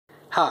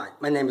Hi,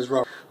 my name is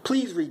Robert.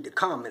 Please read the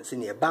comments in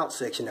the About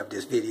section of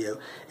this video.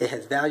 It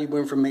has valuable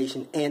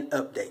information and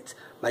updates.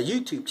 My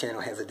YouTube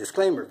channel has a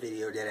disclaimer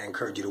video that I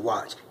encourage you to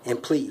watch.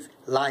 And please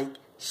like,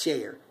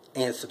 share,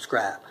 and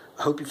subscribe.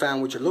 I hope you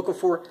found what you're looking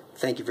for.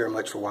 Thank you very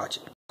much for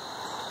watching.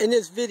 In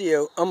this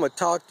video, I'm going to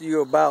talk to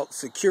you about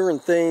securing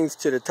things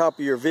to the top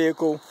of your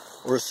vehicle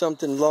or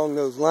something along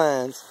those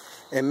lines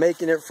and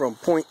making it from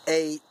point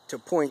A to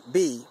point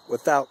B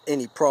without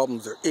any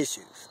problems or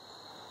issues.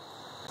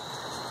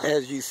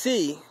 As you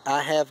see,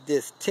 I have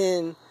this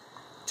 10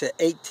 to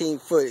 18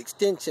 foot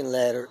extension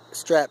ladder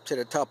strapped to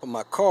the top of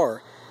my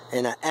car,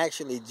 and I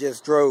actually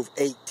just drove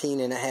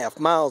 18.5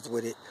 miles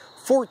with it,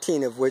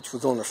 14 of which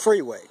was on the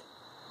freeway.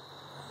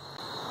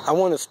 I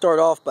want to start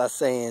off by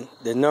saying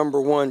the number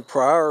one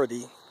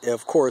priority,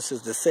 of course,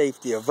 is the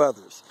safety of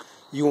others.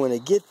 You want to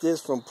get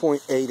this from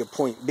point A to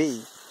point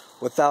B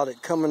without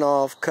it coming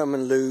off,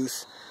 coming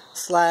loose,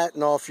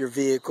 sliding off your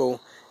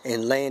vehicle,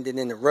 and landing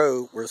in the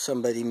road where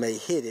somebody may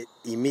hit it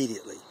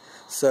immediately.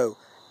 So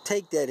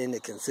take that into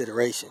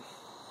consideration.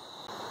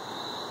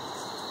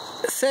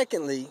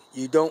 Secondly,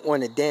 you don't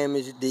want to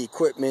damage the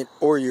equipment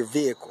or your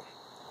vehicle.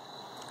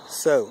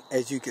 So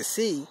as you can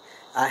see,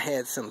 I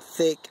had some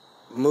thick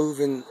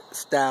moving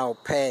style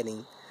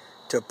padding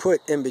to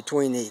put in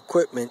between the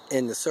equipment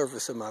and the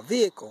surface of my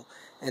vehicle,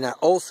 and I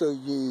also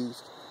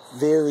used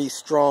very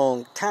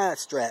strong tie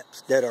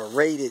straps that are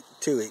rated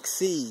to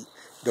exceed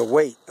the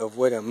weight of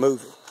what I'm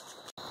moving.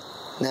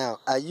 Now,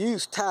 I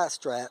use tie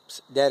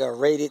straps that are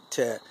rated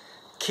to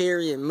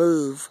carry and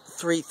move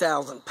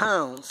 3,000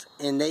 pounds,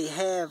 and they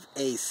have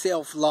a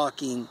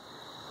self-locking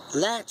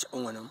latch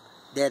on them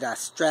that I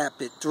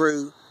strap it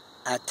through.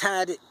 I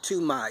tied it to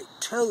my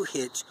tow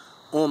hitch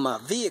on my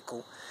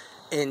vehicle,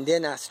 and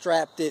then I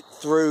strapped it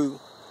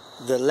through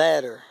the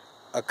ladder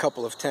a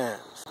couple of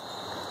times.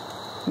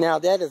 Now,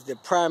 that is the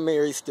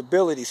primary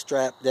stability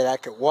strap that I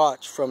could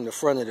watch from the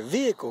front of the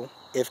vehicle.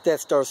 If that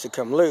starts to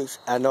come loose,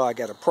 I know I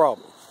got a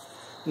problem.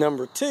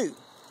 Number two,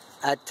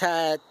 I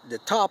tied the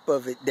top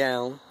of it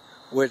down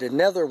with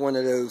another one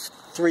of those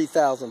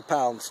 3,000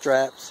 pound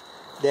straps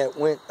that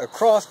went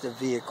across the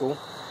vehicle,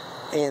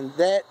 and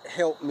that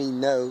helped me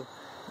know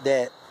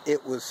that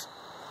it was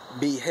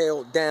be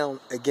held down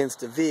against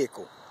the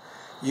vehicle.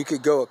 You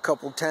could go a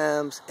couple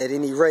times at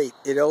any rate.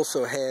 It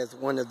also has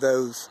one of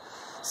those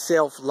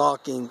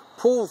self-locking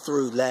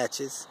pull-through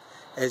latches,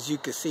 as you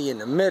can see in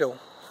the middle,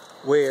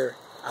 where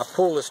I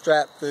pull the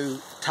strap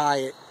through, tie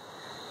it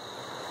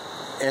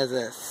as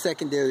a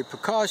secondary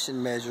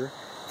precaution measure,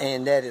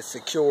 and that is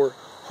secure,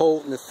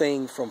 holding the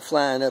thing from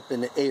flying up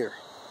in the air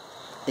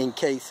in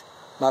case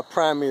my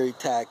primary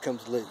tie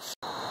comes loose.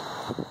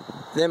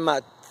 Then my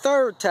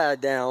third tie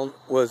down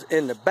was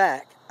in the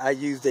back. I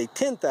used a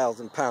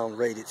 10,000 pound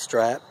rated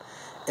strap,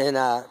 and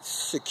I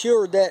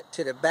secured that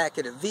to the back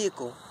of the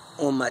vehicle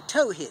on my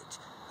tow hitch.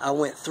 I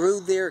went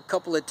through there a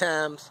couple of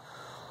times,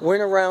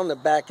 went around the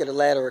back of the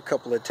ladder a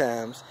couple of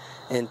times,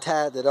 and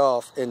tied it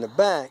off in the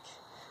back,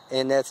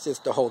 and that's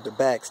just to hold the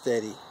back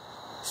steady.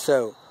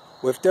 So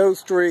with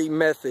those three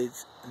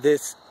methods,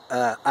 this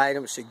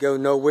item should go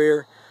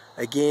nowhere.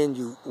 Again,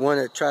 you want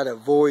to try to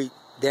avoid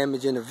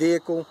damaging the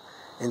vehicle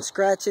and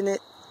scratching it,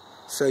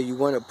 so you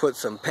want to put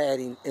some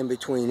padding in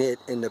between it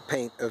and the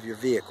paint of your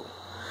vehicle.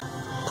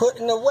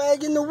 Putting the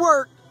wagon to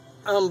work.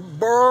 I'm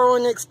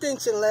borrowing an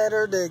extension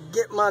ladder to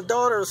get my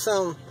daughter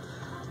some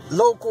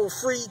local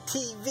free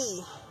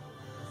TV.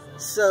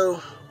 So,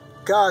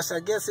 gosh, I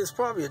guess it's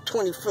probably a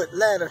 20-foot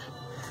ladder.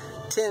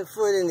 10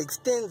 foot and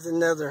extends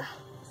another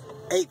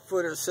 8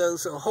 foot or so.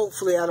 So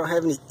hopefully I don't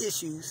have any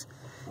issues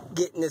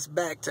getting this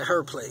back to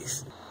her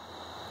place.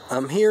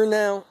 I'm here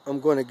now. I'm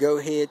going to go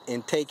ahead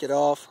and take it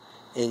off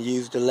and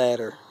use the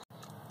ladder.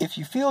 If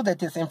you feel that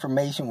this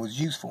information was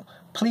useful,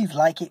 please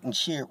like it and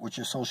share it with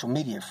your social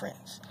media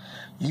friends.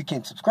 You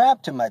can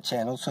subscribe to my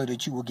channel so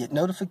that you will get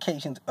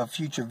notifications of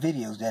future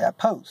videos that I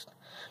post.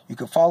 You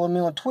can follow me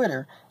on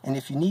Twitter, and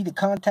if you need to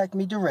contact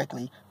me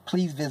directly,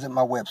 please visit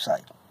my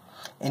website.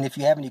 And if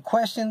you have any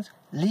questions,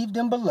 leave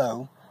them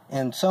below,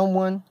 and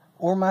someone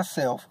or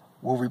myself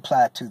will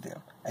reply to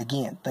them.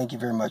 Again, thank you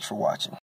very much for watching.